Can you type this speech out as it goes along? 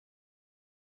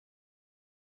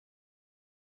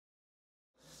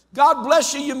God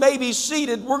bless you. You may be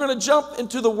seated. We're going to jump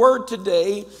into the Word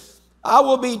today. I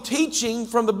will be teaching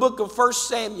from the book of 1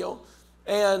 Samuel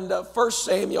and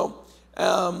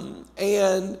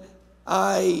and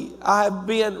I have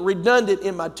been redundant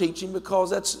in my teaching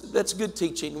because that's good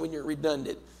teaching when you're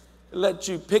redundant. It lets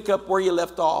you pick up where you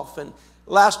left off. And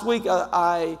last week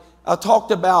I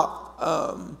talked about,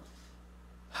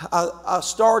 I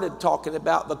started talking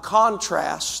about the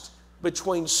contrast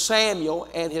between Samuel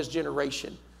and his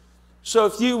generation. So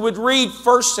if you would read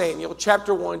 1 Samuel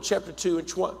chapter 1, chapter 2,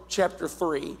 and chapter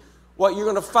 3, what you're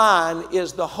going to find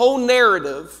is the whole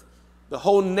narrative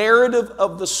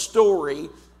of the story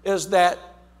is that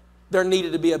there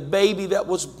needed to be a baby that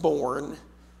was born,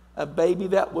 and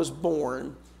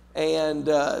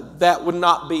that would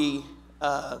not be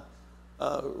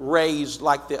raised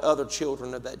like the other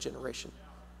children of that generation.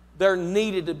 There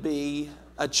needed to be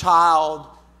a child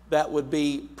that would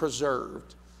be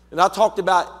preserved. And I talked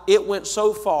about it went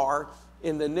so far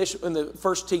in the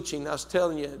first teaching. I was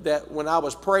telling you that when I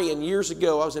was praying years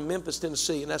ago, I was in Memphis,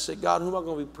 Tennessee, and I said, God, who am I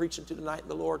going to be preaching to tonight?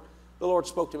 And the Lord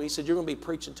spoke to me. He said, you're going to be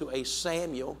preaching to a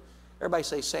Samuel. Everybody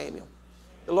say Samuel.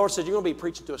 The Lord said, you're going to be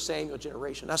preaching to a Samuel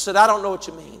generation. I said, I don't know what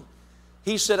you mean.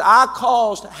 He said, I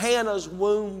caused Hannah's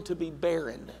womb to be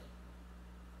barren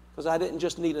because I didn't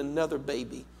just need another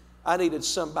baby. I needed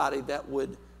somebody that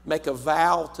would make a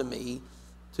vow to me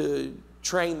to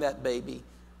train that baby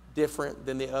different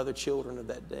than the other children of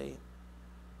that day.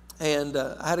 And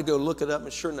I had to go look it up,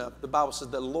 and sure enough, the Bible says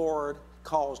the Lord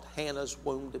caused Hannah's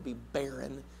womb to be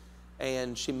barren,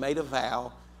 and she made a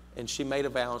vow, and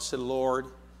said, Lord,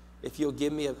 if you'll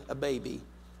give me a baby,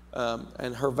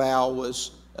 and her vow was,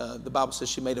 the Bible says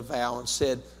she made a vow and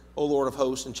said, O Lord of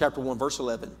hosts, in chapter 1, verse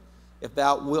 11, if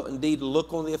thou wilt indeed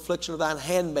look on the affliction of thine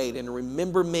handmaid and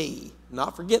remember me,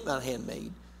 not forget thine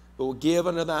handmaid, but will give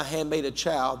unto thy handmaid a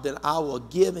child, then I will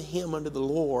give him unto the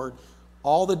Lord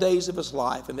all the days of his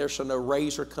life, and there shall no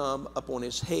razor come upon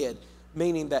his head,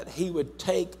 meaning that he would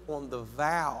take on the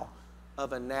vow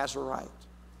of a Nazarite.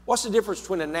 What's the difference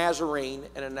between a Nazarene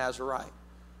and a Nazarite?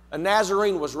 A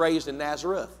Nazarene was raised in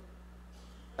Nazareth.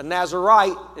 A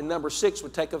Nazarite, in number 6,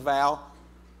 would take a vow,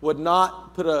 would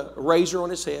not put a razor on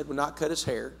his head, would not cut his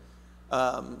hair,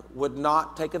 would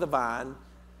not take of the vine,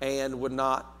 and would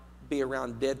not be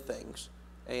around dead things,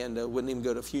 and wouldn't even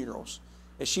go to funerals.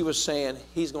 And she was saying,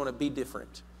 he's going to be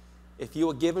different. If you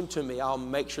will give him to me, I'll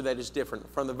make sure that it's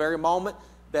different. From the very moment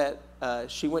that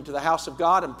she went to the house of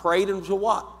God and prayed until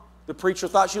what? The preacher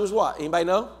thought she was what? Anybody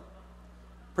know?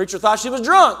 Preacher thought she was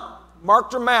drunk.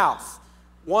 Marked her mouth.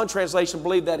 One translation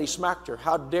believed that he smacked her.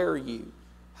 How dare you?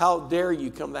 How dare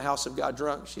you come to the house of God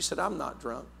drunk? She said, I'm not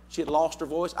drunk. She had lost her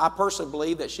voice. I personally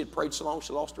believe that she had prayed so long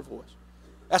she lost her voice.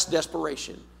 That's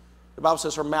desperation. The Bible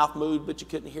says her mouth moved, but you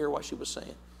couldn't hear what she was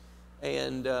saying.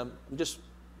 And I'm just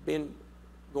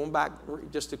going back,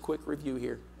 just a quick review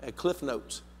here. Cliff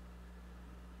Notes.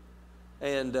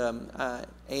 And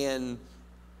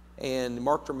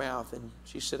marked her mouth, and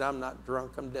she said, I'm not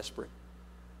drunk, I'm desperate.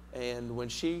 And when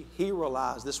he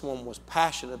realized this woman was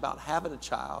passionate about having a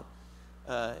child,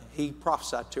 he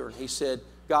prophesied to her, and he said,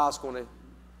 God's going to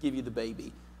give you the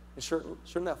baby. And sure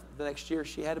enough, the next year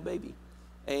she had a baby.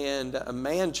 And a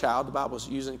man child, the Bible was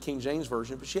using the King James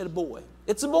Version, but she had a boy.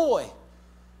 It's a boy.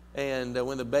 And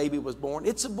when the baby was born,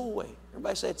 it's a boy.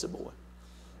 Everybody say it's a boy.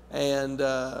 And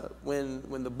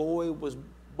when the boy was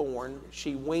born,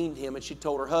 she weaned him, and she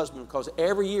told her husband, because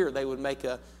every year they would make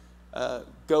they would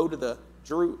go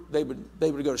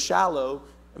to Shiloh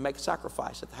and make a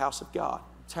sacrifice at the house of God,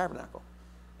 the tabernacle.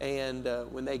 And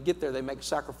when they get there, they make a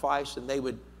sacrifice, and they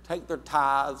would take their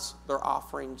tithes, their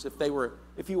offerings.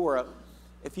 If you were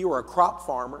a crop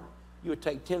farmer, you would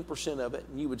take 10% of it,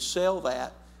 and you would sell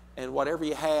that, and whatever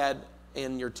you had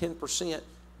in your 10%,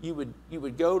 you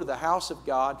would go to the house of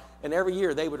God, and every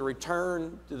year they would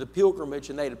return to the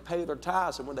pilgrimage, and they would pay their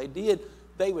tithes. And when they did,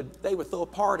 they would throw a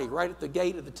party right at the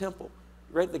gate of the temple,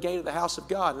 right at the gate of the house of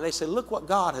God. And they say, look what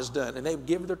God has done. And they would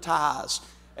give their tithes,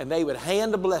 and they would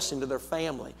hand a blessing to their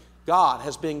family. God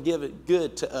has been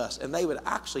good to us. And they would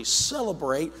actually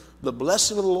celebrate the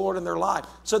blessing of the Lord in their life.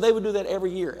 So they would do that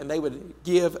every year, and they would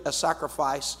give a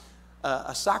sacrifice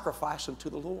unto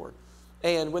the Lord.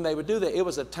 And when they would do that, it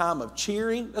was a time of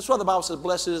cheering. That's why the Bible says,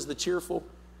 blessed is the cheerful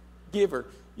giver.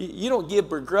 You don't give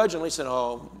begrudgingly, saying,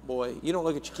 oh, boy. You don't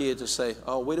look at your kids and say,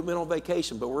 oh, we'd have been on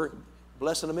vacation, but we're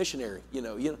blessing a missionary. You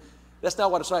know, that's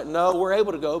not what it's like. No, we're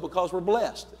able to go because we're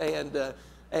blessed.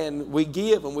 And we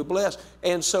give and we bless.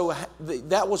 And so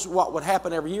that was what would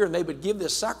happen every year. And they would give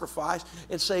this sacrifice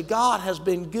and say, God has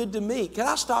been good to me. Can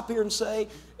I stop here and say,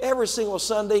 every single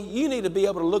Sunday, you need to be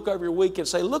able to look over your week and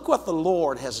say, look what the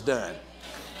Lord has done.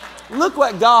 Look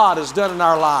what God has done in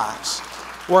our lives.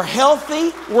 We're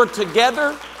healthy. We're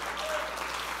together.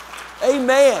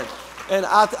 Amen. And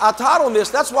I taught on this.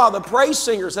 That's why the praise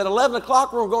singers at 11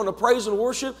 o'clock we're going to praise and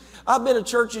worship. I've been in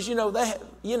churches,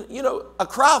 a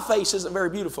cry face isn't very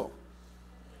beautiful.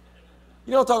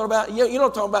 You know what I'm talking about? You know what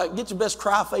I'm talking about? Get your best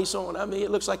cry face on. I mean,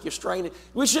 it looks like you're straining.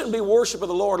 We shouldn't be worshiping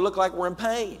the Lord look like we're in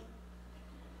pain.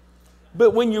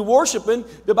 But when you're worshiping,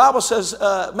 the Bible says,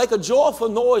 make a joyful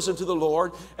noise unto the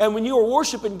Lord. And when you are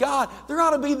worshiping God, there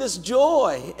ought to be this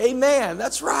joy. Amen.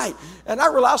 That's right. And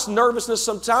I realize nervousness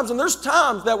sometimes. And there's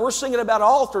times that we're singing about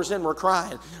altars and we're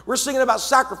crying. We're singing about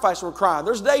sacrifice and we're crying.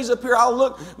 There's days up here I'll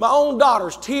look, my own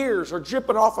daughter's tears are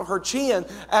dripping off of her chin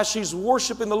as she's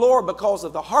worshiping the Lord because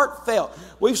of the heartfelt.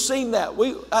 We've seen that.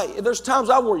 There's times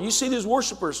you see these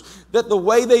worshipers, that the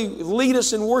way they lead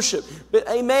us in worship. But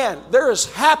amen, there is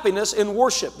happiness in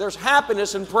worship. There's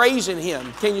happiness in praising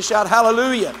Him. Can you shout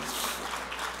hallelujah?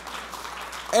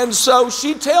 And so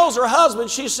she tells her husband,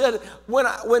 she said,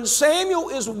 when Samuel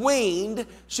is weaned,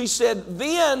 she said,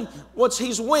 then once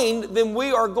he's weaned, then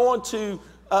we are going to,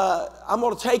 I'm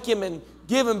going to take him and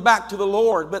give him back to the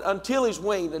Lord, but until he's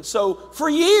weaned. And so for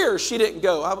years she didn't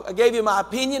go. I gave you my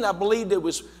opinion. I believed it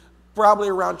was probably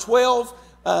around 12,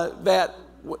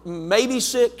 maybe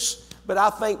 6, but I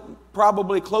think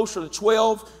probably closer to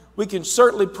 12. We can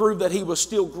certainly prove that he was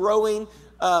still growing.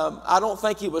 I don't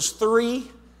think he was 3,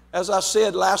 as I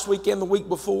said last weekend, the week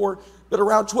before, but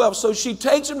around 12. So she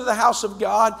takes him to the house of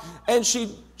God, and she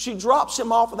drops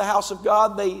him off at the house of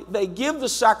God. They give the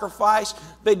sacrifice.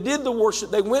 They did the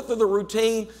worship. They went through the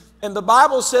routine. And the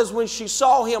Bible says when she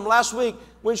saw him last week,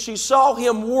 when she saw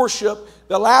him worship,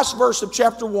 the last verse of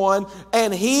chapter 1,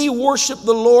 and he worshiped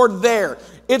the Lord there.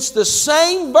 It's the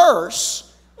same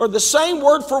verse, or the same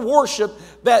word for worship,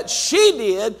 that she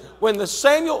did when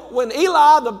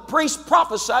Eli the priest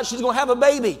prophesied she's going to have a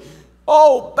baby.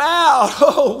 Oh, bow.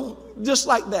 Oh, just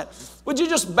like that. Would you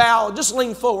just bow? Just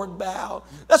lean forward, bow.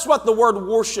 That's what the word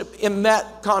worship in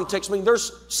that context means.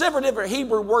 There's several different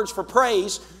Hebrew words for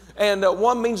praise, and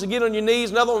one means to get on your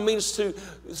knees, another one means to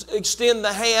extend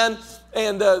the hand,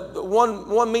 and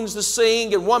one means to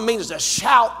sing, and one means to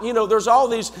shout. You know, there's all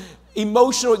these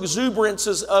emotional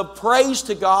exuberances of praise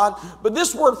to God. But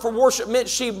this word for worship meant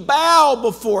she bowed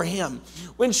before Him.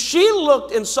 When she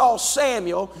looked and saw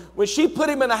Samuel, when she put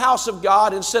him in the house of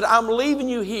God and said, I'm leaving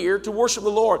you here to worship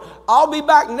the Lord. I'll be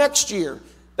back next year.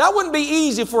 That wouldn't be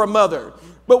easy for a mother.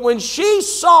 But when she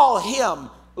saw him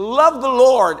love the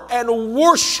Lord and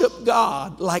worship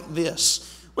God like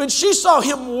this, when she saw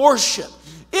him worship,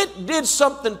 it did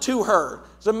something to her.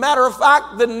 As a matter of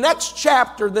fact, the next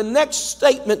chapter, the next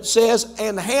statement says,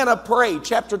 and Hannah prayed,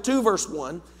 chapter 2, verse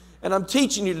 1. And I'm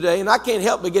teaching you today, and I can't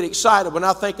help but get excited when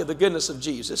I think of the goodness of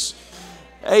Jesus.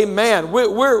 Amen.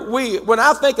 When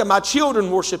I think of my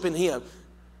children worshiping Him,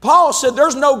 Paul said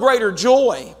there's no greater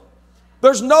joy.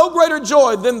 There's no greater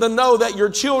joy than to know that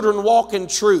your children walk in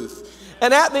truth.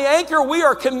 And at the Anchor, we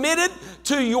are committed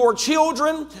to your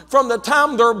children from the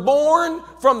time they're born,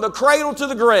 from the cradle to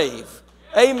the grave.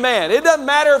 Amen. It doesn't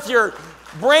matter if you're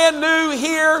brand new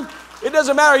here. It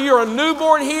doesn't matter if you're a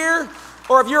newborn here,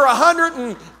 or if you're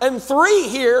 103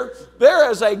 here. There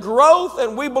is a growth,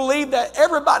 and we believe that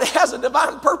everybody has a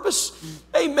divine purpose.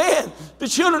 Amen. The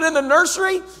children in the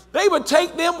nursery, they would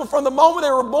take them from the moment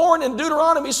they were born in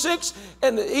Deuteronomy 6.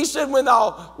 And he said, when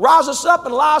thou rise us up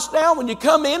and lie us down, when you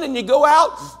come in and you go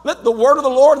out, let the word of the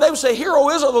Lord, they would say, Hear, O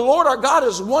Israel, the Lord our God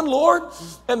is one Lord.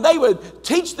 And they would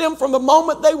teach them from the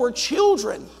moment they were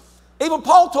children. Even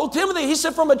Paul told Timothy, he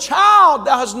said, from a child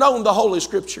thou hast known the Holy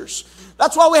Scriptures.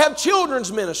 That's why we have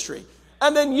children's ministry,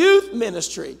 and then youth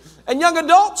ministry, and young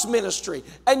adults ministry,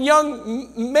 and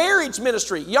young marriage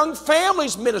ministry, young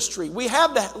families ministry. We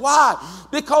have that. Why?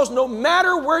 Because no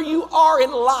matter where you are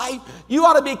in life, you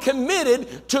ought to be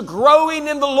committed to growing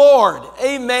in the Lord.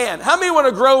 Amen. How many want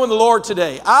to grow in the Lord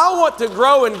today? I want to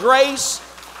grow in grace.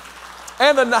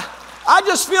 And I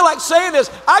just feel like saying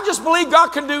this. I just believe God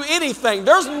can do anything.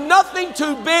 There's nothing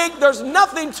too big. There's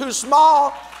nothing too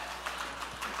small.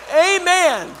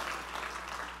 Amen.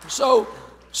 So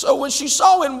when she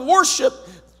saw him worship,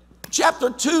 chapter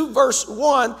 2, verse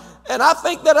 1, and I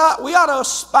think that we ought to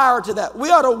aspire to that. We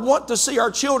ought to want to see our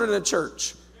children in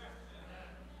church.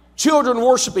 Children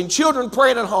worshiping, children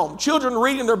praying at home, children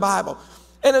reading their Bible.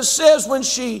 And it says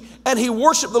and he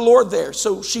worshiped the Lord there.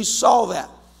 So she saw that.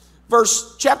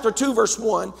 Chapter 2, verse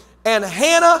 1. And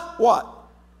Hannah, what?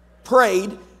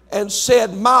 Prayed and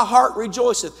said, my heart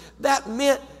rejoiceth. That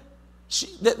meant,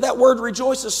 that word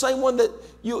rejoice is the same one that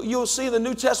you'll see in the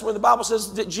New Testament. The Bible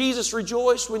says that Jesus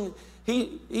rejoiced when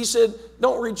He said,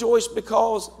 don't rejoice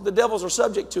because the devils are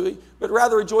subject to it, but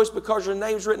rather rejoice because your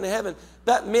name's written in heaven.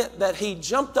 That meant that he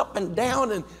jumped up and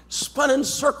down and spun in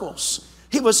circles.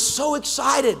 He was so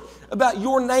excited about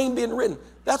your name being written.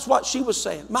 That's what she was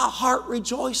saying. My heart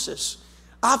rejoices.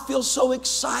 I feel so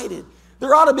excited.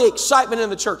 There ought to be excitement in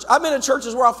the church. I've been in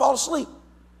churches where I fall asleep.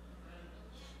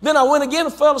 Then I went again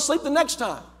and fell asleep the next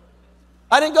time.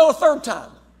 I didn't go a third time.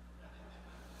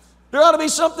 There ought to be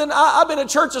something. I've been in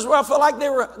churches where I felt like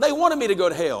they wanted me to go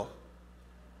to hell.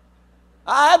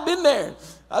 I have been there.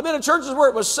 I've been in churches where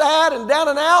it was sad and down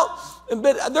and out.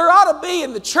 But there ought to be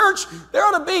in the church, there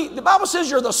ought to be, the Bible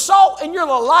says you're the salt and you're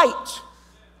the light.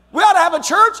 We ought to have a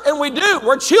church, and we do,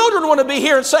 where children want to be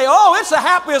here and say, oh, it's the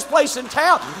happiest place in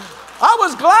town. I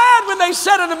was glad when they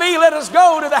said unto me, let us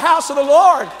go to the house of the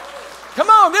Lord. Come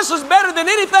on, this is better than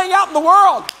anything out in the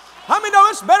world. How many know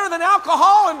it's better than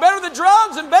alcohol and better than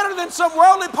drugs and better than some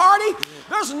worldly party?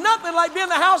 There's nothing like being in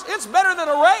the house. It's better than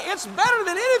it's better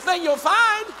than anything you'll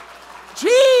find.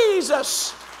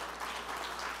 Jesus.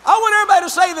 I want everybody to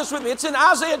say this with me. It's in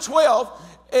Isaiah 12,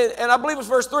 and I believe it's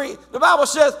verse 3. The Bible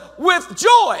says, with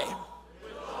joy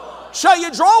shall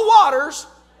you draw waters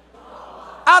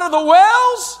out of the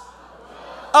wells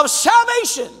of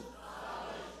salvation.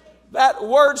 That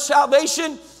word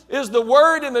salvation is the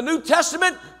word in the New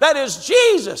Testament that is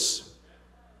Jesus.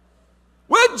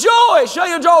 With joy shall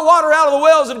you draw water out of the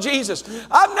wells of Jesus.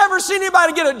 I've never seen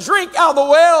anybody get a drink out of the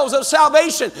wells of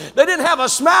salvation. They didn't have a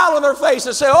smile on their face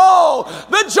and say, oh,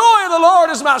 the joy of the Lord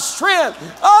is my strength.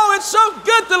 Oh, it's so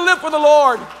good to live for the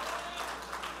Lord.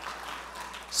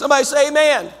 Somebody say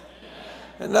amen.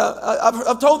 And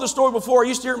I've told this story before. I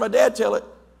used to hear my dad tell it.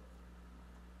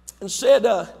 And said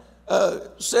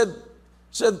the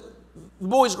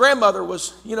boy's grandmother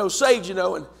was, saved,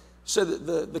 and said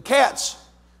that the cats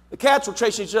were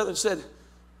chasing each other and said,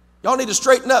 y'all need to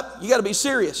straighten up. You got to be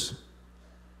serious.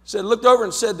 Looked over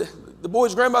and said, the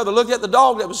boy's grandmother looked at the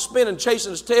dog that was spinning,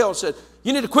 chasing his tail, and said,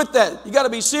 you need to quit that. You got to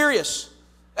be serious.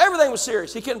 Everything was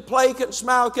serious. He couldn't play, couldn't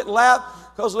smile, couldn't laugh,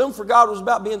 because living for God was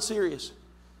about being serious.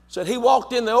 Said he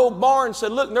walked in the old barn and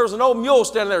said, look, and there was an old mule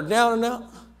standing there, down and out.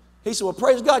 He said, well,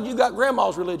 praise God, you got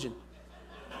grandma's religion.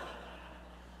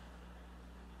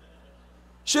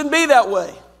 Shouldn't be that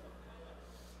way.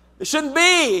 It shouldn't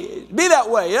be that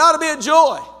way. It ought to be a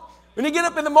joy. When you get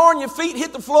up in the morning, your feet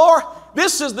hit the floor.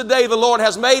 This is the day the Lord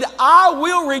has made. I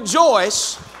will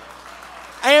rejoice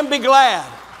and be glad.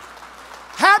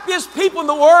 Happiest people in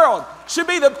the world should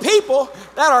be the people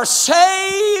that are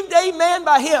saved, amen,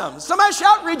 by Him. Somebody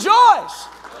shout, rejoice.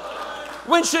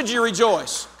 When should you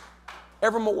rejoice?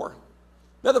 Evermore.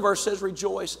 Another verse says,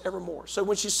 rejoice evermore. So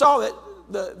when she saw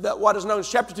that what is known as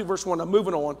chapter 2, verse 1, I'm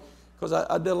moving on because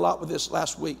I did a lot with this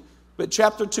last week. But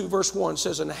chapter 2, verse 1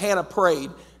 says, and Hannah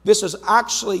prayed. This is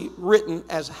actually written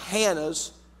as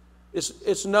Hannah's,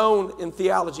 it's known in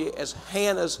theology as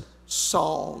Hannah's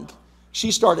song.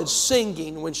 She started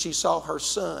singing when she saw her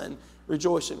son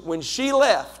rejoicing. When she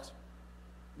left,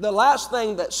 the last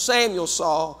thing that Samuel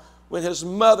saw when his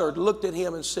mother looked at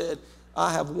him and said,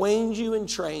 I have weaned you and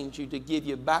trained you to give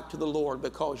you back to the Lord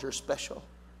because you're special.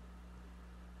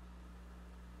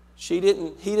 He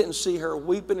didn't see her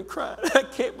weeping and crying. I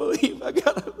can't believe I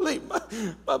got to leave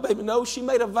my baby. No, she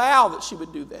made a vow that she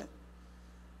would do that.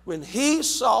 When he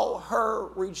saw her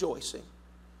rejoicing,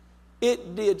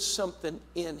 it did something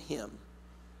in him.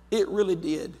 It really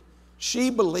did.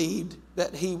 She believed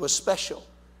that he was special,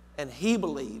 and he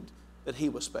believed that he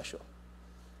was special.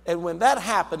 And when that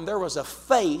happened, there was a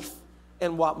faith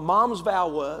in what mom's vow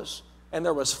was, and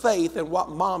there was faith in what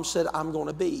mom said, I'm going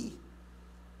to be.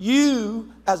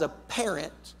 You, as a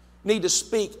parent, need to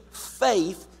speak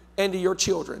faith into your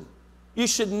children. You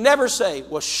should never say,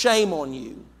 well, shame on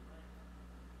you.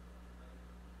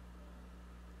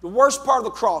 The worst part of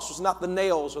the cross was not the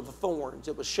nails or the thorns.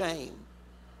 It was shame.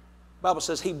 The Bible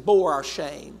says he bore our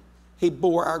shame. He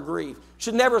bore our grief. You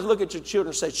should never look at your children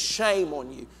and say, shame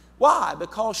on you. Why?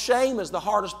 Because shame is the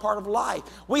hardest part of life.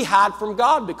 We hide from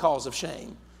God because of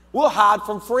shame. We'll hide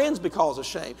from friends because of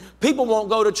shame. People won't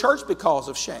go to church because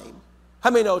of shame. How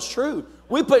many know it's true?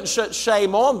 We put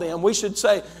shame on them. We should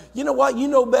say, you know what? You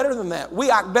know better than that.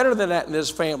 We act better than that in this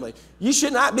family. You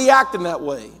should not be acting that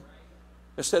way.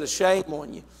 Instead of shame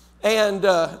on you. And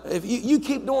if you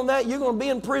keep doing that, you're going to be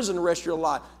in prison the rest of your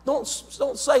life. Don't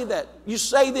say that. You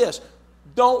say this.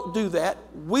 Don't do that.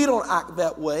 We don't act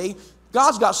that way.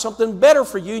 God's got something better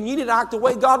for you, and you need to act the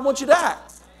way God wants you to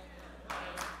act.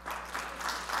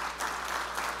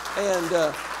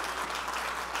 And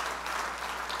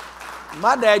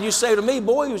my dad used to say to me,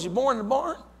 boy, was you born in the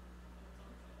barn?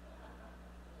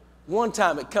 One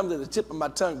time it come to the tip of my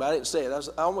tongue, but I didn't say it.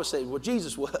 I almost said, well,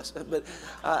 Jesus was, but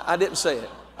I didn't say it.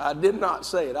 I did not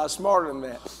say it. I was smarter than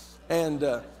that.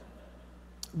 And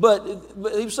but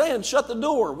he was saying, shut the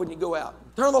door when you go out.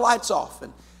 Turn the lights off.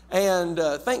 And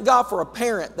thank God for a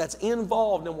parent that's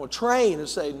involved and will train and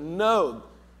say, no,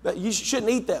 that you shouldn't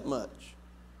eat that much.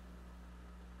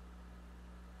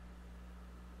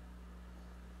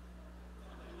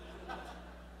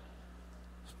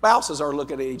 Spouses are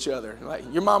looking at each other like,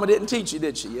 your mama didn't teach you,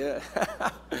 did she? Yeah.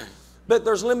 But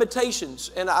there's limitations.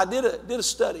 And I did a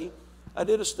study.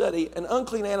 An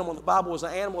unclean animal in the Bible was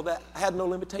an animal that had no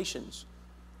limitations.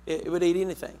 It would eat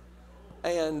anything.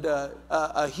 And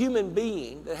a human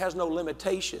being that has no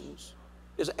limitations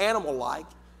is animal-like.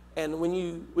 And when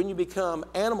you become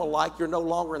animal-like, you're no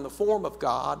longer in the form of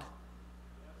God.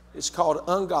 It's called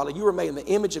ungodly. You were made in the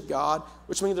image of God,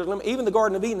 which means even the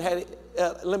Garden of Eden had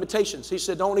limitations. He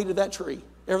said, don't eat of that tree.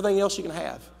 Everything else you can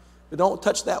have, but don't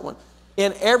touch that one.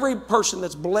 In every person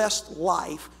that's blessed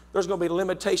life, there's going to be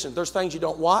limitations. There's things you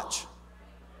don't watch.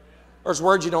 There's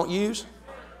words you don't use.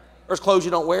 There's clothes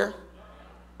you don't wear.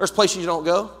 There's places you don't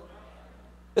go.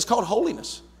 It's called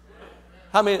holiness.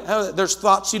 There's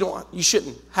thoughts you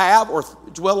shouldn't have or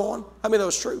dwell on. How many of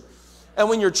those are true? And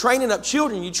when you're training up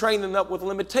children, you train them up with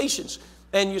limitations.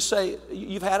 And you say,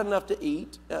 you've had enough to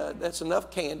eat. That's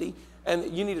enough candy.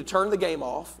 And you need to turn the game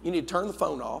off. You need to turn the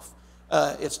phone off.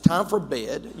 It's time for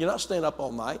bed. You're not staying up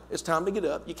all night. It's time to get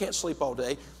up. You can't sleep all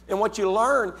day. And what you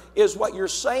learn is what you're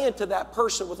saying to that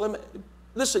person with limit.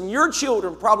 Listen, your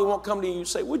children probably won't come to you and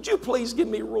say, would you please give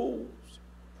me rules?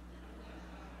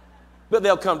 But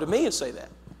they'll come to me and say that.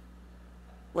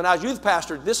 When I was youth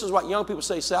pastor, this is what young people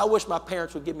say, I wish my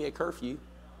parents would give me a curfew.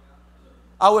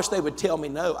 I wish they would tell me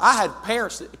no. I had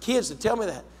kids that tell me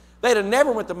that. They'd have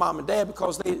never went to mom and dad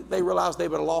because they realized they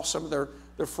would have lost some of their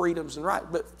freedoms and rights.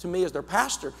 But to me as their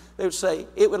pastor, they would say,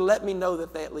 it would let me know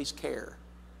that they at least care.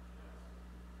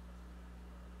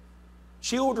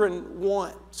 Children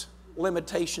want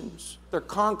limitations. They're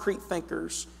concrete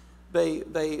thinkers. They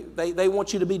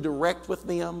want you to be direct with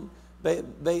them.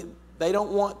 They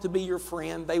don't want to be your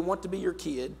friend. They want to be your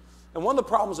kid. And one of the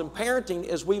problems in parenting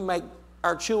is we make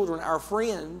our children our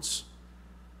friends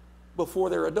before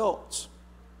they're adults.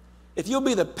 If you'll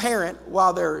be the parent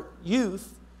while they're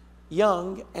youth,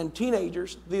 young, and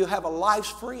teenagers, they'll have a life's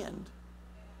friend.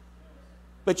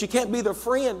 But you can't be their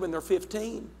friend when they're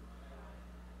 15.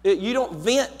 You don't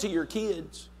vent to your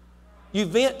kids. You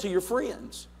vent to your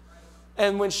friends.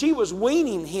 And when she was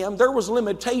weaning him, there was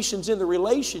limitations in the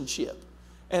relationship.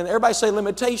 And everybody say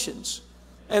limitations.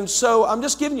 And so I'm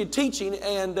just giving you teaching,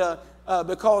 and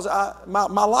because my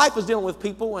life is dealing with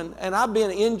people, and I've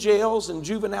been in jails and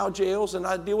juvenile jails, and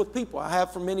I deal with people. I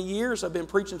have for many years. I've been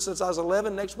preaching since I was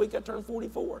 11. Next week I turn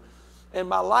 44. And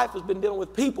my life has been dealing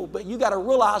with people. But you got to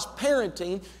realize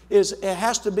parenting it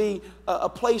has to be a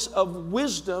place of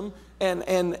wisdom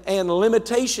and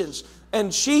limitations.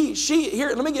 And she here,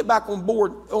 let me get back on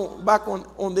board, back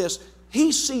on this.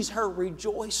 He sees her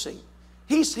rejoicing.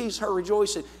 He sees her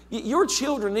rejoicing. Your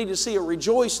children need to see a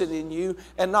rejoicing in you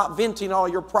and not venting all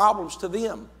your problems to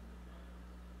them.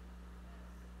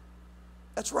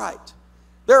 That's right.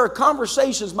 There are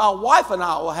conversations my wife and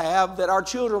I will have that our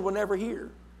children will never hear.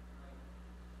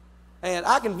 And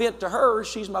I can vent to her.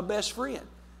 She's my best friend.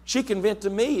 She can vent to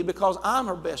me because I'm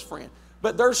her best friend.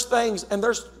 But there's things, and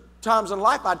there's times in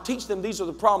life I teach them these are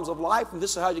the problems of life and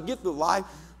this is how you get through life.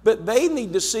 But they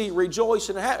need to see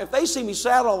rejoicing and happy. If they see me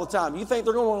sad all the time, you think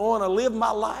they're going to want to live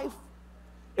my life?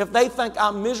 If they think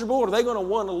I'm miserable, are they going to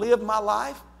want to live my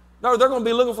life? No, they're going to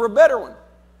be looking for a better one.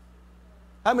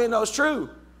 How many know it's true?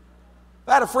 If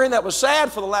I had a friend that was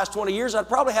sad for the last 20 years, I'd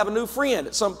probably have a new friend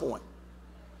at some point.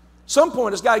 Some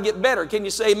point it's got to get better. Can you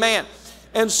say amen?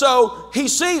 And so he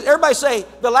sees, everybody say,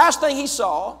 the last thing he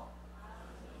saw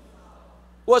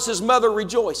was his mother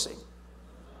rejoicing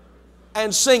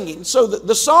and singing. So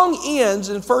the song ends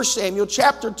in 1 Samuel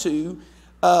chapter 2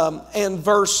 and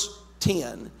verse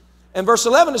 10. And verse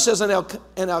 11 it says, and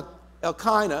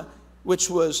Elkanah, which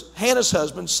was Hannah's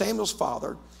husband, Samuel's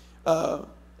father,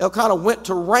 Elkanah went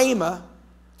to Ramah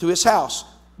to his house.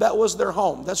 That was their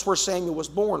home. That's where Samuel was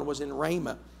born, was in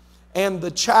Ramah. And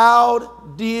the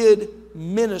child did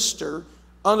minister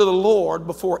unto the Lord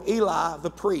before Eli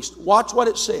the priest. Watch what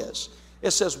it says.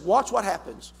 It says, watch what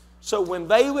happens. So when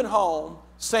they went home,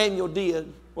 Samuel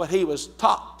did what he was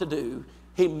taught to do.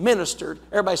 He ministered.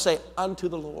 Everybody say, unto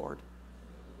the Lord.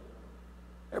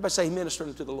 Everybody say, he ministered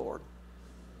unto the Lord.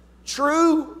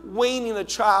 True weaning a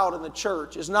child in the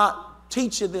church is not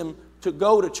teaching them to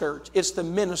go to church. It's to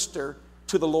minister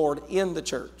to the Lord in the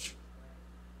church.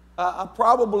 I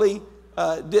probably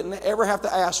didn't ever have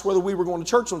to ask whether we were going to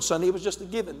church on Sunday. It was just a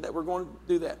given that we're going to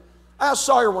do that. I asked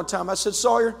Sawyer one time. I said,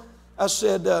 Sawyer, I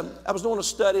said, I was doing a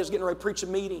study. I was getting ready to preach a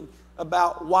meeting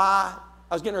about why.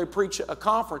 I was getting ready to preach a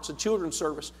conference, a children's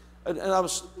service. And I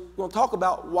was going to talk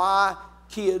about why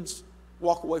kids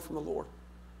walk away from the Lord.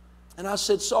 And I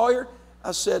said, Sawyer,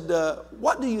 I said,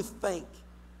 what do you think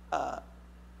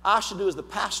I should do as the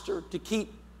pastor to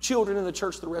keep children in the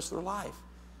church the rest of their life?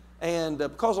 And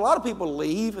because a lot of people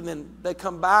leave and then they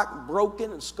come back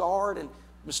broken and scarred and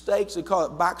mistakes. They call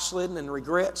it backsliding and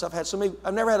regrets. I've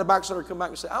never had a backslider come back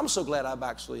and say, I'm so glad I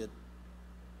backslid.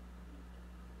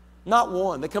 Not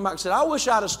one. They come back and said, I wish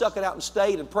I'd have stuck it out and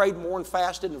stayed and prayed more and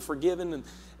fasted and forgiven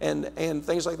and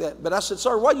things like that. But I said,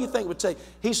 sir, what do you think would take?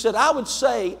 He said, I would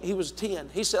say, he was 10.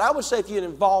 He said, I would say if you'd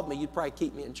involved me, you'd probably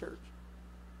keep me in church.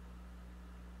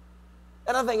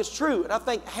 And I think it's true. And I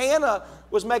think Hannah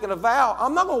was making a vow.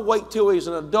 I'm not going to wait till he's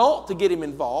an adult to get him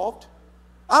involved.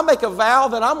 I make a vow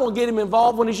that I'm going to get him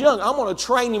involved when he's young. I'm going to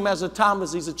train him as a time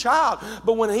as he's a child.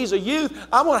 But when he's a youth,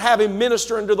 I'm going to have him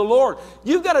minister unto the Lord.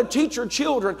 You've got to teach your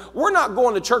children. We're not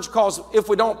going to church because if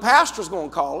we don't, pastor's going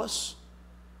to call us.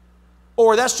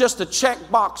 Or that's just a check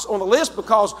box on the list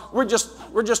because we're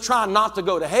just trying not to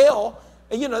go to hell.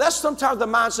 And that's sometimes the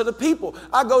mindset of people.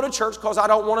 I go to church because I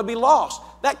don't want to be lost.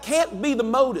 That can't be the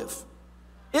motive.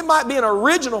 It might be an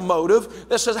original motive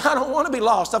that says, I don't want to be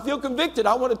lost. I feel convicted.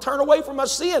 I want to turn away from my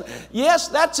sin. Yes,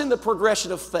 that's in the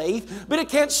progression of faith, but it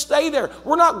can't stay there.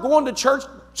 We're not going to church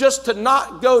just to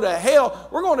not go to hell.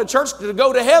 We're going to church to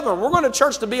go to heaven. We're going to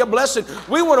church to be a blessing.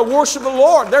 We want to worship the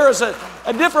Lord. There is a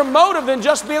different motive than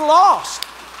just being lost.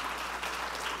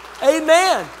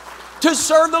 Amen. To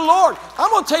serve the Lord. I'm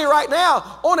going to tell you right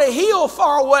now, on a hill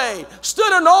far away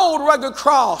stood an old rugged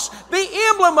cross, the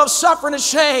emblem of suffering and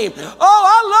shame. Oh,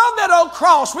 I love that old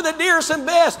cross for the dearest and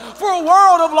best, for a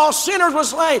world of lost sinners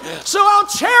was slain. So I'll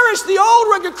cherish the old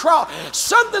rugged cross.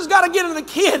 Something's got to get into the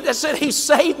kid that said he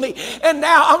saved me, and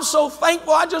now I'm so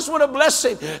thankful. I just want to bless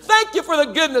him. Thank you for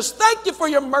the goodness. Thank you for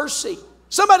your mercy.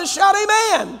 Somebody shout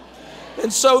amen.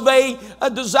 And so they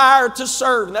desire to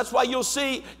serve. And that's why you'll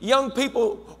see young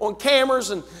people on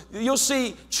cameras, and you'll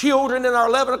see children in our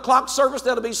 11 o'clock service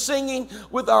that'll be singing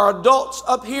with our adults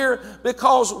up here,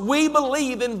 because we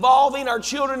believe involving our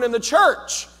children in the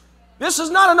church. This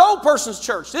is not an old person's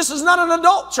church. This is not an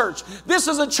adult church. This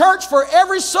is a church for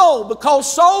every soul,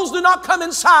 because souls do not come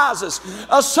in sizes.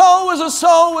 A soul is a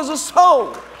soul is a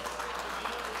soul.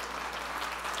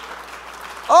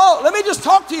 Oh, let me just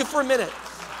talk to you for a minute.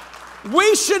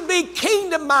 We should be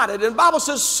kingdom-minded. And the Bible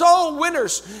says soul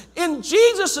winners. In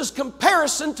Jesus'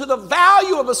 comparison to the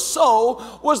value of a soul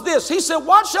was this. He said,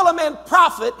 what shall a man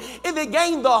profit if he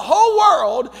gain the whole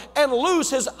world and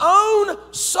lose his own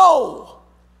soul?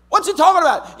 What's he talking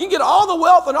about? You can get all the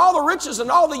wealth and all the riches and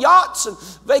all the yachts and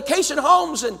vacation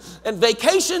homes and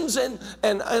vacations and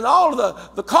all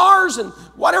of the cars and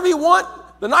whatever you want,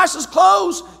 the nicest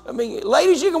clothes. I mean,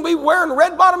 ladies, you can be wearing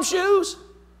red-bottom shoes.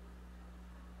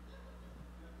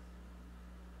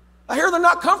 I hear they're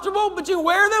not comfortable, but you can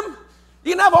wear them.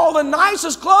 You can have all the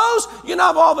nicest clothes. You can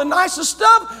have all the nicest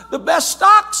stuff, the best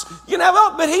stocks. You can have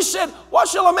all, but he said, what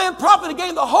shall a man profit to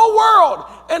gain the whole world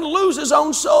and lose his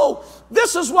own soul?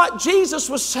 This is what Jesus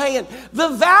was saying. The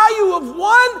value of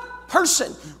one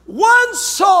person, one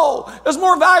soul, is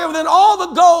more valuable than all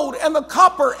the gold and the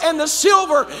copper and the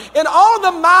silver and all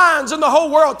the mines in the whole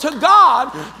world. To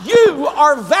God, you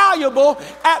are valuable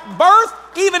at birth.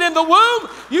 Even in the womb,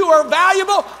 you are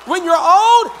valuable. When you're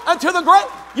old, until the grave,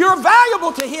 you're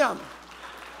valuable to Him.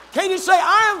 Can you say,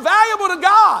 I am valuable to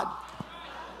God?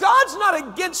 God's not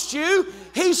against you.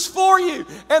 He's for you.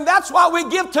 And that's why we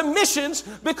give to missions,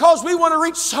 because we want to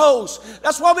reach souls.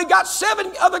 That's why we got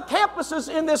 7 other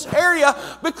campuses in this area,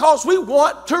 because we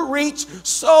want to reach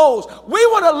souls. We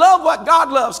want to love what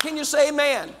God loves. Can you say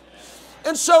amen?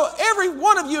 And so every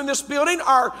one of you in this building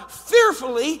are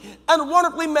fearfully and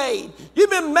wonderfully made.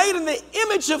 You've been made in the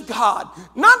image of God,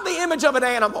 not the image of an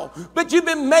animal, but you've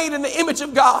been made in the image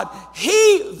of God.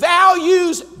 He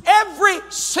values every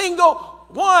single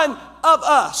one of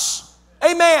us.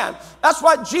 Amen. That's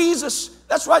why Jesus,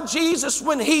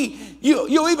 when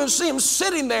you'll even see him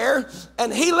sitting there,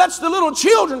 and he lets the little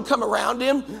children come around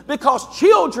him, because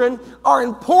children are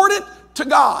important to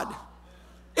God.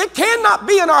 It cannot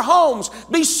be in our homes,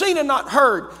 be seen and not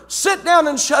heard. Sit down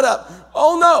and shut up.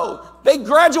 Oh no, they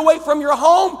graduate from your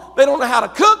home. They don't know how to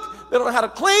cook. They don't know how to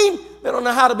clean. They don't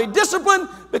know how to be disciplined,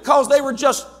 because they were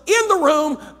just in the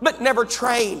room but never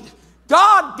trained.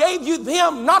 God gave you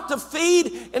them not to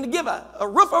feed and to give a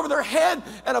roof over their head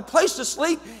and a place to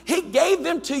sleep. He gave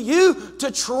them to you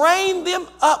to train them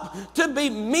up to be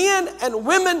men and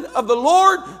women of the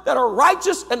Lord that are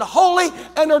righteous and holy,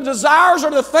 and their desires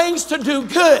are the things to do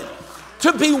good,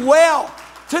 to be well,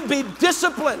 to be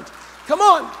disciplined. Come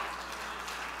on.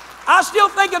 I still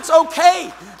think it's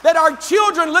okay that our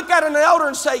children look at an elder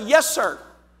and say, yes, sir.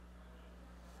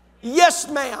 Yes,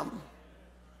 ma'am.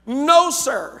 No,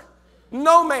 sir.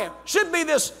 No, ma'am. Should be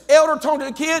this elder talking to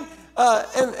the kid,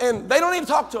 and they don't even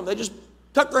talk to them. They just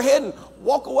tuck their head and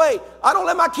walk away. I don't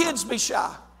let my kids be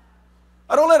shy.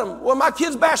 I don't let them. Well, my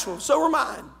kid's bashful. So are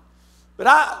mine. But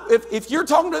if you're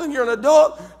talking to them, you're an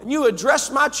adult, and you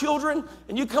address my children,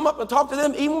 and you come up and talk to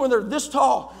them even when they're this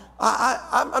tall,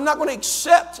 I'm not going to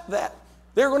accept that.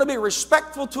 They're going to be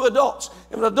respectful to adults.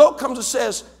 If an adult comes and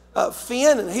says,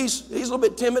 Finn, and he's a little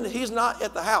bit timid, he's not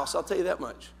at the house, I'll tell you that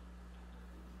much.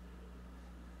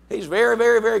 He's very,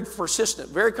 very, very persistent,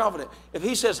 very confident. If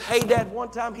he says, hey, Dad,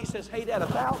 one time, he says, hey, Dad,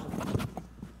 1,000.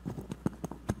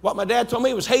 What my dad told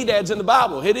me was, hey, Dad's in the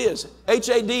Bible. It is.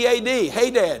 H-A-D-A-D, hey,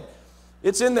 Dad.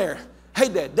 It's in there. Hey,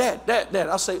 Dad, Dad.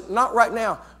 I'll say, not right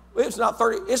now. It's not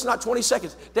 30, it's not 20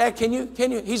 seconds. Dad, can you?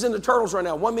 He's in the turtles right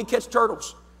now. Want me to catch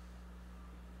turtles?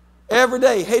 Every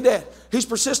day, hey, Dad. He's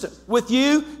persistent. With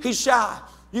you, he's shy.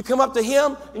 You come up to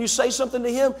him and you say something to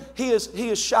him, he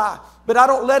is shy. But I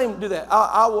don't let him do that.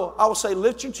 I will say,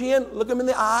 lift your chin, look him in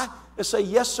the eye, and say,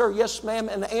 yes, sir, yes, ma'am,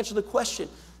 and answer the question.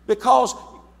 Because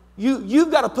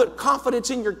you've got to put confidence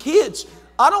in your kids.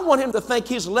 I don't want him to think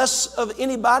he's less of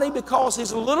anybody because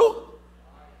he's little.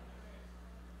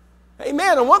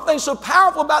 Amen. And one thing so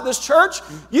powerful about this church,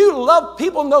 you love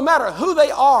people no matter who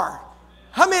they are.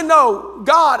 How many know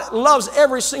God loves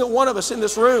every single one of us in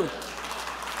this room?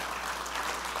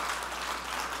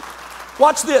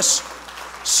 Watch this.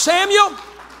 Samuel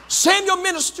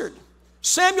ministered.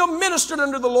 Samuel ministered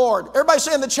unto the Lord. Everybody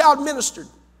saying the child ministered.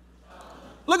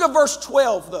 Look at verse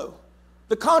 12, though.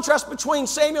 The contrast between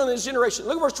Samuel and his generation.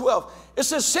 Look at verse 12. It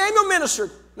says, Samuel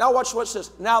ministered. Now watch what it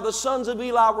says. Now the sons of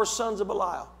Eli were sons of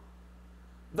Belial.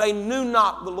 They knew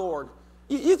not the Lord.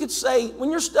 You could say,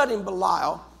 when you're studying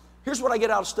Belial, here's what I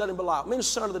get out of studying Belial. It means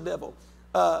son of the devil.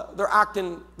 They're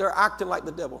acting like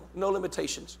the devil. No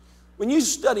limitations. When you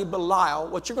study Belial,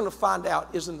 what you're going to find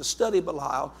out is in the study of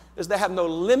Belial is they have no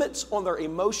limits on their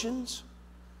emotions.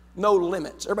 No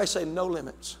limits. Everybody say no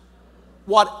limits.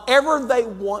 Whatever they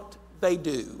want, they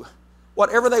do.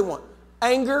 Whatever they want.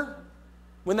 Anger,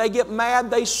 when they get mad,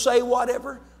 they say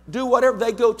whatever, do whatever.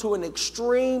 They go to an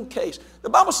extreme case. The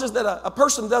Bible says that a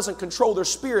person doesn't control their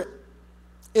spirit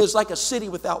is like a city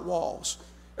without walls.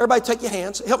 Everybody take your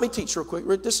hands. Help me teach real quick.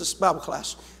 This is Bible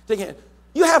class. Take your hand.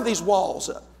 You have these walls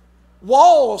up.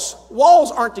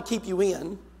 Walls aren't to keep you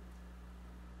in.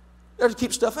 They're to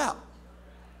keep stuff out.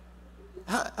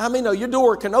 How many know your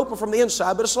door can open from the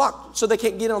inside, but it's locked so they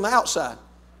can't get on the outside?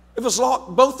 If it's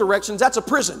locked both directions, that's a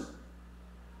prison.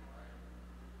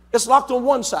 It's locked on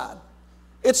one side.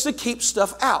 It's to keep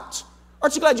stuff out.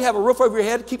 Aren't you glad you have a roof over your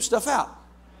head to keep stuff out?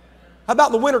 How about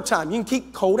in the wintertime? You can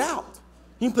keep cold out.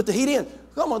 You can put the heat in.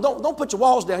 Come on, don't put your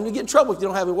walls down. You get in trouble if you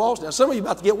don't have your walls down. Some of you are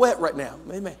about to get wet right now.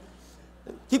 Amen.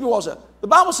 Keep your walls up. The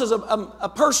Bible says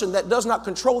a person that does not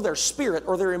control their spirit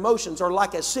or their emotions are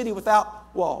like a city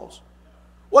without walls.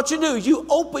 What you do is you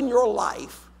open your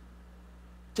life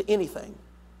to anything.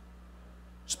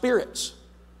 Spirits.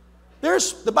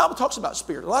 The Bible talks about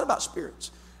spirit, a lot about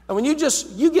spirits. And when you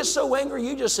get so angry,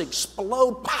 you just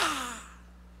explode. Bah!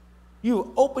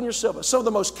 You open yourself up. Some of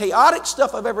the most chaotic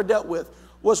stuff I've ever dealt with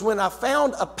was when I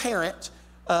found a parent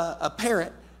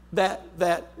that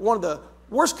one of the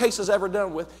worst cases I've ever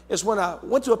done with is when I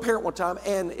went to a parent one time,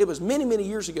 and it was many, many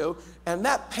years ago, and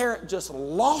that parent just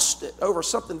lost it over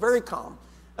something very calm.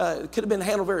 It could have been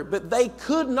handled but they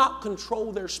could not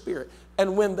control their spirit.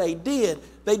 And when they did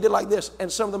like this.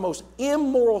 And some of the most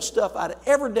immoral stuff I'd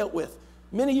ever dealt with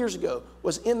many years ago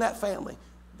was in that family.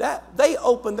 That they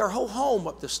opened their whole home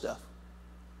up to stuff.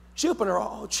 She opened her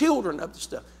all children up to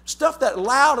stuff. Stuff that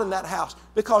allowed in that house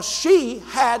because she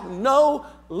had no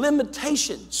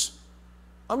limitations.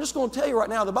 I'm just going to tell you right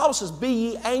now, the Bible says, be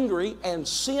ye angry and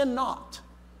sin not.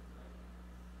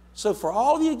 So for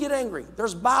all of you to get angry,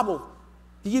 there's a Bible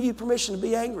to give you permission to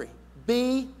be angry.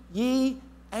 Be ye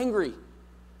angry.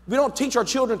 We don't teach our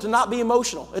children to not be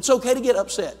emotional. It's okay to get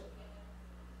upset.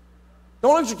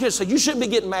 Don't look at your kids and say, you shouldn't be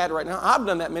getting mad right now. I've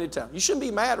done that many times. You shouldn't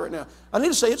be mad right now. I need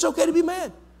to say, it's okay to be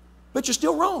mad. But you're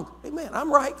still wrong. Amen.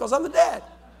 I'm right because I'm the dad.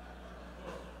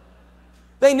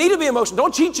 They need to be emotional.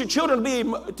 Don't teach your children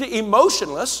to be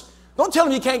emotionless. Don't tell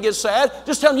them you can't get sad.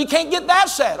 Just tell them you can't get that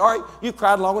sad. All right, you've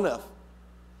cried long enough.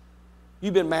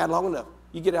 You've been mad long enough.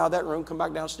 You get out of that room, come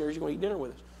back downstairs, you're going to eat dinner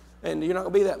with us. And you're not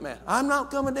going to be that mad. I'm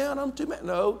not coming down, I'm too mad.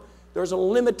 No, there's a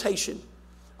limitation.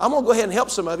 I'm going to go ahead and help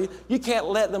some of you. You can't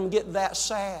let them get that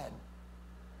sad.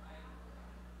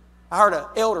 I heard an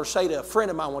elder say to a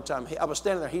friend of mine one time, I was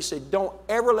standing there, he said, don't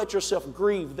ever let yourself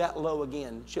grieve that low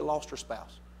again. She lost her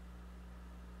spouse.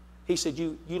 He said,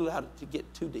 you allowed it to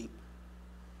get too deep.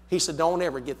 He said, don't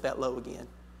ever get that low again.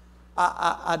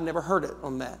 I'd never heard it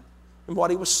on that. And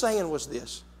what he was saying was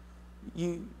this.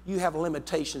 You have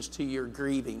limitations to your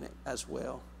grieving as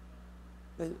well.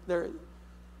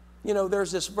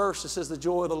 There's this verse that says, the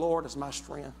joy of the Lord is my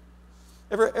strength.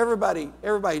 Everybody,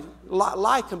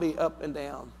 life can be up and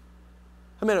down.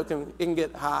 I mean, it can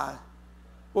get high.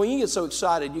 Well, when you get so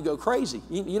excited, you go crazy.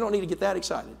 You don't need to get that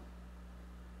excited.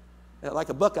 Like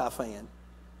a Buckeye fan.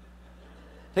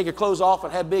 Take your clothes off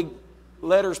and have big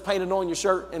letters painted on your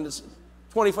shirt, and it's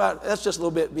 25. That's just a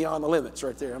little bit beyond the limits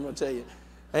right there, I'm going to tell you.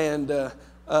 And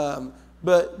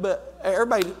but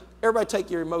everybody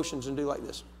take your emotions and do like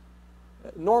this.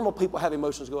 Normal people have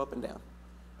emotions go up and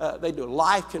down. They do.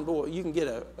 Life can, boy, you can get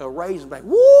a raise and bang,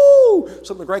 woo!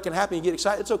 Something great can happen. You get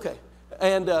excited. It's okay.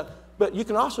 And but you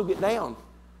can also get down.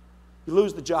 You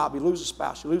lose the job. You lose a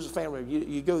spouse. You lose a family.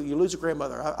 You lose a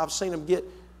grandmother. I've seen them get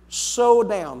so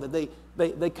down that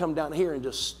they come down here and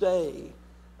just stay.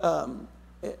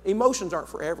 Emotions aren't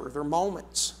forever. They're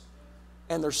moments,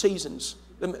 and they're seasons.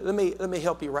 Let me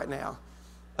help you right now.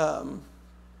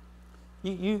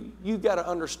 You've got to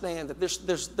understand that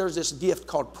there's this gift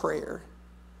called prayer.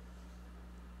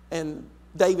 And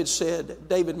David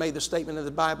made the statement in the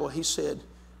Bible. He said,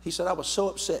 I was so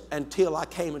upset until I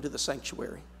came into the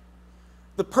sanctuary.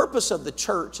 The purpose of the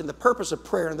church and the purpose of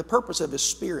prayer and the purpose of His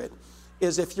Spirit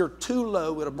is if you're too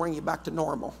low, it'll bring you back to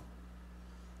normal.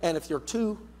 And if you're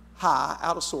too high,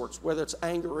 out of sorts, whether it's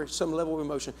anger or some level of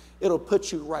emotion, it'll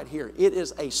put you right here. It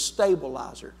is a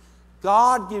stabilizer.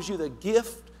 God gives you the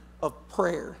gift of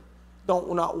prayer.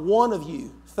 Don't not one of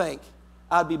you think,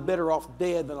 I'd be better off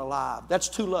dead than alive. That's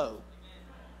too low.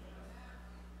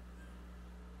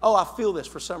 Oh, I feel this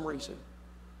for some reason.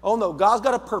 Oh no, God's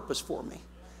got a purpose for me.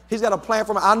 He's got a plan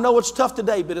for me. I know it's tough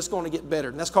today, but it's going to get better.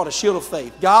 And that's called a shield of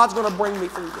faith. God's going to bring me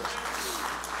through this.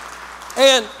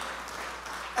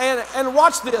 And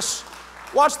watch this.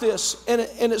 Watch this. And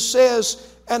it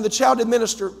says, and the child did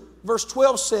minister. Verse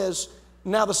 12 says,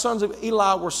 now the sons of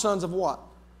Eli were sons of what?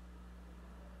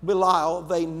 Belial.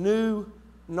 They knew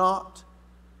not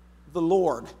the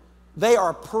Lord. They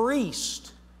are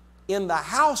priests in the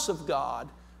house of God,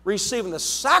 receiving the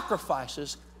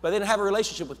sacrifices, but they didn't have a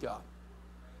relationship with God.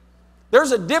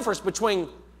 There's a difference between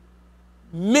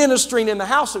ministering in the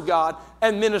house of God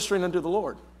and ministering unto the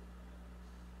Lord.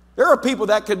 There are people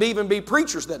that could even be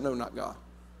preachers that know not God.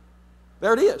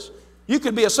 There it is. You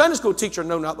could be a Sunday school teacher and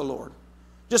know not the Lord.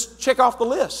 Just check off the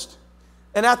list.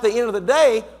 And at the end of the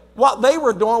day, what they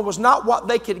were doing was not what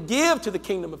they could give to the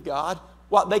kingdom of God,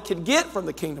 what they could get from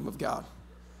the kingdom of God.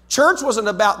 Church wasn't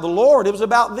about the Lord, it was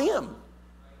about them.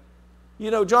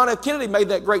 You know, John F. Kennedy made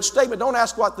that great statement, don't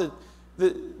ask what the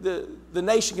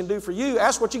nation can do for you.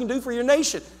 Ask what you can do for your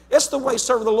nation. It's the way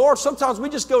serving the Lord. Sometimes we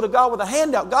just go to God with a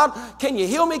handout. God, can you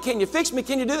heal me? Can you fix me?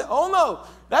 Can you do that? Oh no,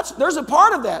 there's a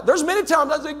part of that. There's many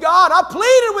times I say, God, I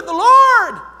pleaded with the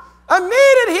Lord. I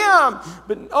needed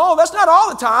Him. But that's not all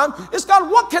the time. It's God,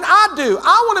 what can I do?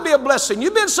 I want to be a blessing.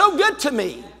 You've been so good to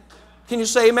me. Can you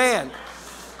say amen?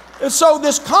 And so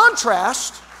this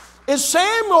contrast is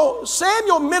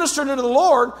Samuel ministered to the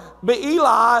Lord, but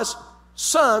Eli's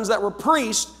sons that were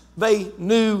priests, they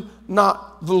knew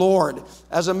not the Lord.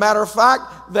 As a matter of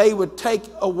fact, they would take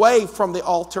away from the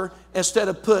altar instead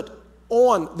of put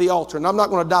on the altar. And I'm not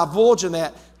going to divulge in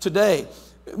that today.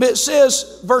 But it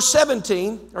says, verse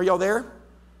 17, are y'all there?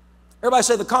 Everybody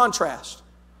say the contrast.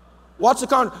 What's the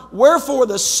contrast? Wherefore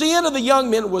the sin of the young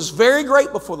men was very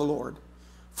great before the Lord.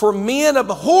 For men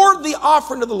abhorred the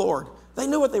offering of the Lord. They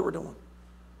knew what they were doing.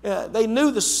 They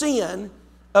knew the sin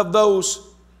of those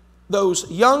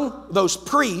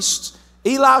priests,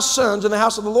 Eli's sons in the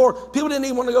house of the Lord. People didn't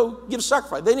even want to go give a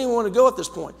sacrifice. They didn't even want to go at this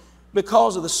point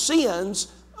because of the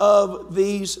sins of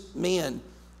these men.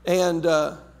 And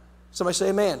somebody say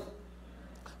amen.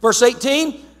 Verse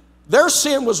 18, their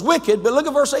sin was wicked, but look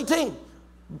at verse 18.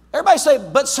 Everybody say,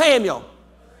 but Samuel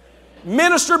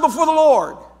ministered before the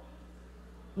Lord,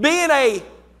 being a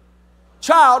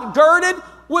child girded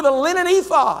with a linen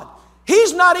ephod.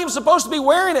 He's not even supposed to be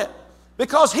wearing it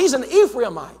because he's an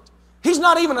Ephraimite. He's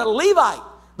not even a Levite.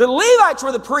 The Levites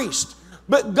were the priests.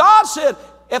 But God said,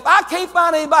 if I can't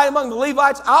find anybody among the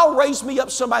Levites, I'll raise me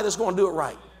up somebody that's going to do it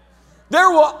right. There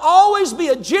will always be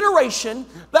a generation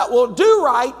that will do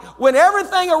right when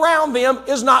everything around them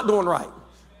is not doing right.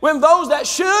 When those that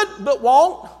should but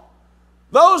won't,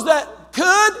 those that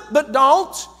could but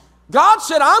don't. God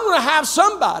said, I'm going to have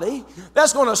somebody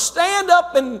that's going to stand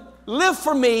up and live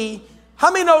for me.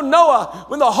 How many know Noah,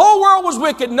 when the whole world was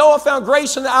wicked, Noah found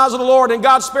grace in the eyes of the Lord, and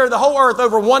God spared the whole earth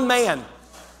over one man.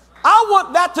 I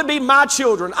want that to be my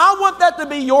children. I want that to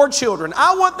be your children.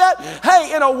 I want that,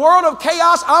 hey, in a world of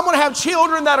chaos, I'm going to have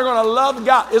children that are going to love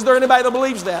God. Is there anybody that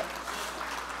believes that?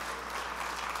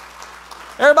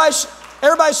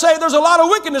 Everybody say there's a lot of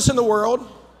wickedness in the world.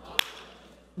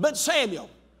 But Samuel,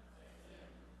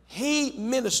 he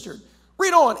ministered.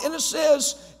 Read on, and it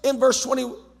says in verse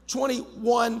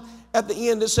 21 at the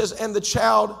end, it says, and the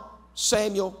child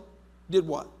Samuel did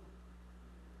what?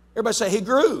 Everybody say, he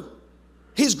grew.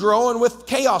 He's growing with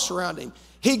chaos around him.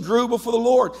 He grew before the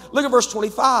Lord. Look at verse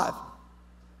 25.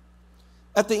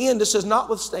 At the end, it says,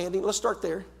 notwithstanding, let's start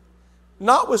there.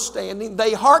 Notwithstanding,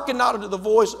 they hearkened not unto the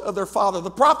voice of their father.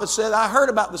 The prophet said, I heard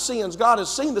about the sins. God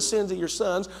has seen the sins of your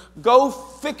sons. Go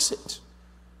fix it.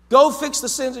 Go fix the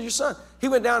sins of your son. He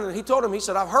went down and he told him, he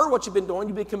said, I've heard what you've been doing.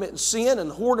 You've been committing sin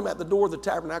and whoredom at the door of the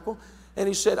tabernacle. And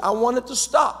he said, I want it to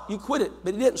stop. You quit it.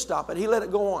 But he didn't stop it. He let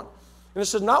it go on. And it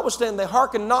says, notwithstanding, they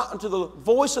hearkened not unto the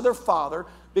voice of their father,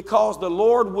 because the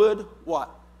Lord would, what?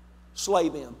 Slay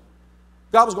them.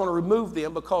 God was going to remove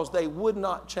them because they would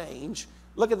not change.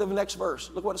 Look at the next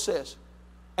verse. Look what it says.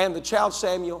 And the child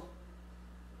Samuel,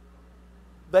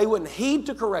 they wouldn't heed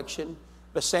to correction,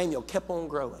 but Samuel kept on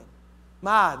growing.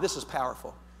 My, this is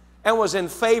powerful. And was in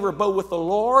favor both with the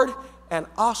Lord and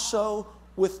also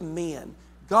with men.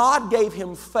 God gave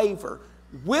him favor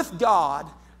with God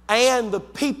and the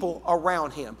people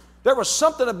around him. There was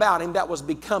something about him that was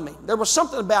becoming. There was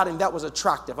something about him that was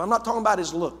attractive. I'm not talking about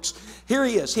his looks. Here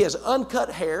he is. He has uncut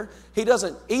hair. He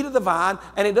doesn't eat of the vine,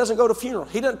 and he doesn't go to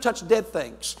funerals. He doesn't touch dead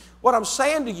things. What I'm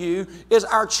saying to you is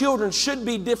our children should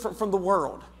be different from the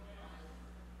world.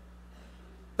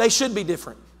 They should be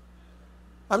different.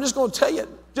 I'm just going to tell you,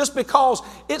 just because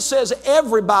it says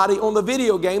everybody on the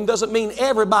video game doesn't mean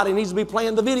everybody needs to be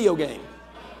playing the video game.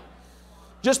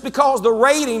 Just because the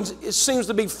ratings it seems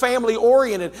to be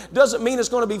family-oriented doesn't mean it's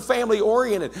going to be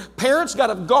family-oriented. Parents got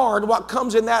to guard what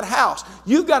comes in that house.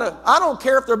 You've got to, I don't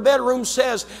care if their bedroom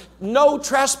says no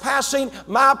trespassing,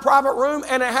 my private room,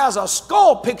 and it has a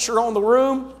skull picture on the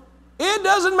room. It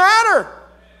doesn't matter.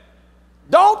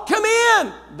 Don't come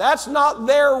in. That's not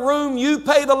their room. You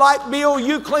pay the light bill,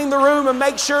 you clean the room, and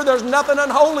make sure there's nothing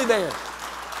unholy there.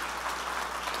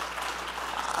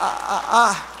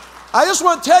 I just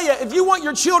want to tell you, if you want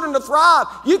your children to thrive,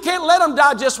 you can't let them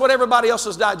digest what everybody else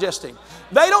is digesting.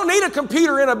 They don't need a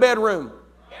computer in a bedroom.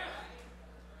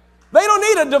 They don't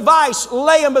need a device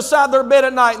laying beside their bed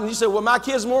at night. And you say, well, my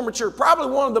kid's more mature.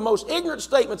 Probably one of the most ignorant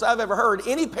statements I've ever heard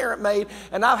any parent made.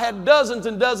 And I've had dozens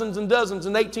and dozens and dozens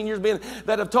in 18 years being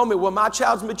that have told me, well, my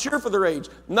child's mature for their age.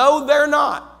 No, they're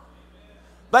not.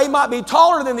 They might be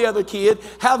taller than the other kid,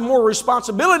 have more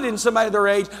responsibility than somebody their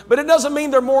age, but it doesn't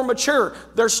mean they're more mature.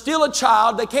 They're still a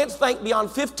child. They can't think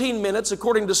beyond 15 minutes,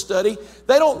 according to study.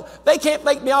 They can't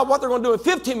think beyond what they're going to do in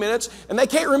 15 minutes, and they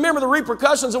can't remember the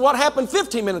repercussions of what happened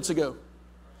 15 minutes ago.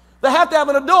 They have to have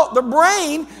an adult.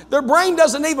 Their brain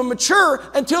doesn't even mature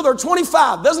until they're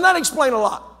 25. Doesn't that explain a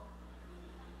lot?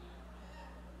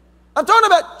 I'm talking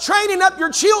about training up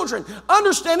your children,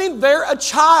 understanding they're a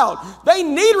child. They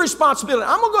need responsibility.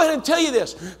 I'm going to go ahead and tell you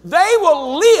this. They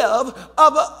will live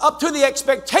up to the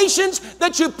expectations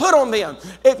that you put on them.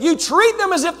 If you treat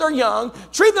them as if they're young,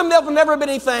 treat them as if they've never been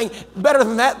anything better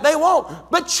than that, they won't.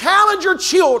 But challenge your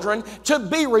children to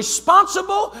be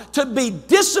responsible, to be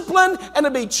disciplined, and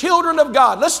to be children of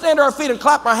God. Let's stand to our feet and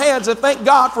clap our hands and thank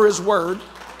God for His Word.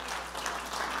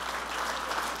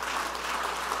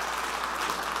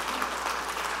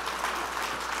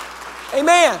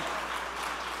 Amen.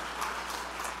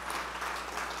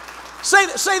 Say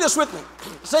this with me.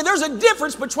 Say, there's a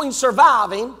difference between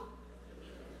surviving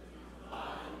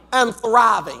and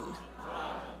thriving.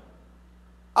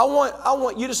 I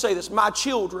want you to say this. My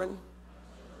children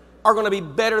are going to be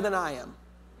better than I am.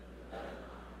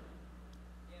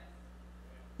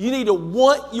 You need to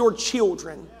want your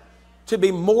children to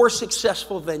be more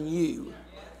successful than you.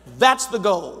 That's the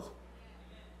goal.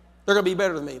 They're going to be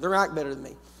better than me. They're not better than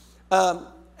me.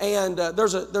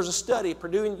 There's a study at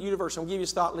Purdue University. I'm going to give you a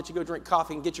thought and let you go drink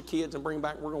coffee and get your kids and bring them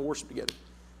back. We're going to worship together.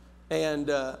 And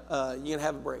you can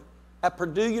have a break. At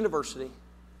Purdue University,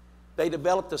 they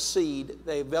developed a seed.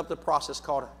 They developed a process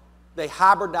called, they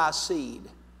hybridize seed.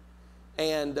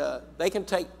 And they can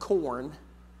take corn,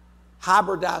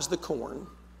 hybridize the corn,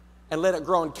 and let it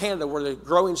grow in Canada, where the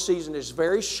growing season is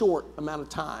very short amount of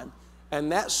time.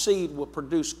 And that seed will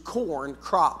produce corn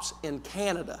crops in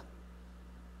Canada.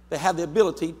 They have the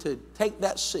ability to take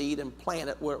that seed and plant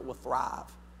it where it will thrive.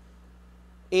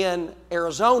 In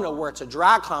Arizona, where it's a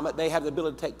dry climate, they have the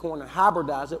ability to take corn and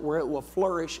hybridize it where it will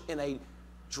flourish in a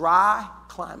dry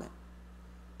climate.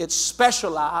 It's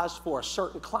specialized for a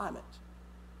certain climate.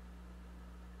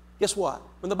 Guess what?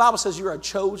 When the Bible says you're a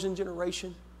chosen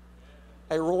generation,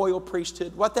 a royal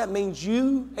priesthood, what that means,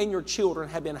 you and your children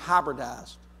have been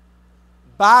hybridized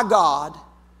by God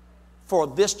for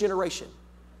this generation.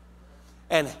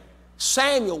 And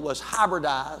Samuel was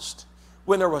hybridized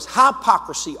when there was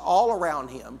hypocrisy all around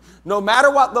him. No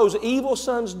matter what those evil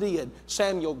sons did,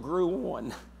 Samuel grew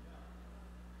on.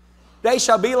 They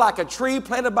shall be like a tree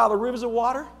planted by the rivers of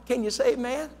water. Can you say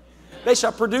amen? They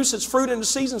shall produce its fruit in the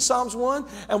season, Psalms 1.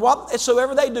 And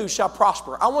whatsoever they do shall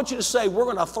prosper. I want you to say, we're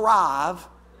going to thrive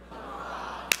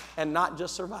and not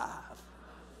just survive.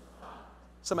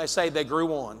 Somebody say, they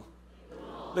grew on.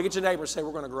 Look at your neighbor and say,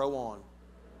 we're going to grow on.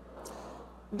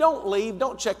 Don't leave.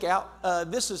 Don't check out.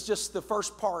 This is just the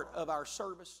first part of our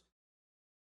service.